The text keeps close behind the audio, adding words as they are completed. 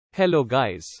Hello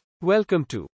guys. Welcome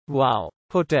to Wow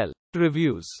Hotel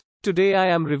Reviews. Today I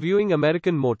am reviewing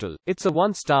American Motel. It's a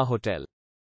 1-star hotel.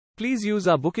 Please use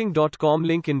our booking.com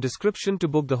link in description to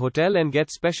book the hotel and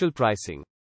get special pricing.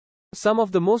 Some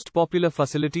of the most popular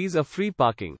facilities are free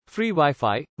parking, free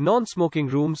Wi-Fi, non-smoking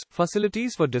rooms,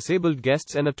 facilities for disabled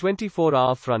guests and a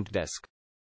 24-hour front desk.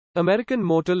 American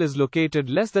Motel is located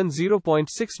less than 0.6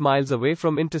 miles away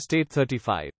from Interstate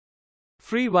 35.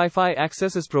 Free Wi-Fi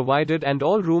access is provided and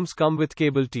all rooms come with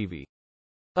cable TV.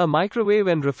 A microwave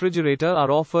and refrigerator are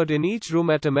offered in each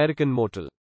room at American Motel.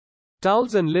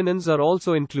 Towels and linens are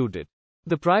also included.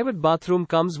 The private bathroom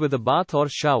comes with a bath or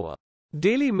shower.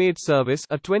 Daily maid service,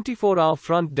 a 24-hour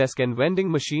front desk and vending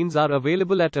machines are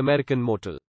available at American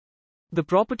Motel. The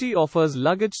property offers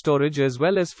luggage storage as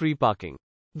well as free parking.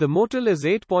 The motel is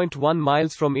 8.1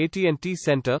 miles from AT&T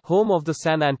Center, home of the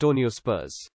San Antonio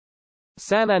Spurs.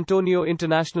 San Antonio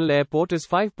International Airport is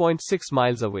 5.6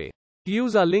 miles away.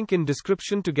 Use our link in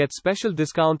description to get special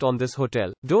discount on this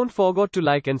hotel. Don't forget to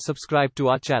like and subscribe to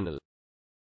our channel.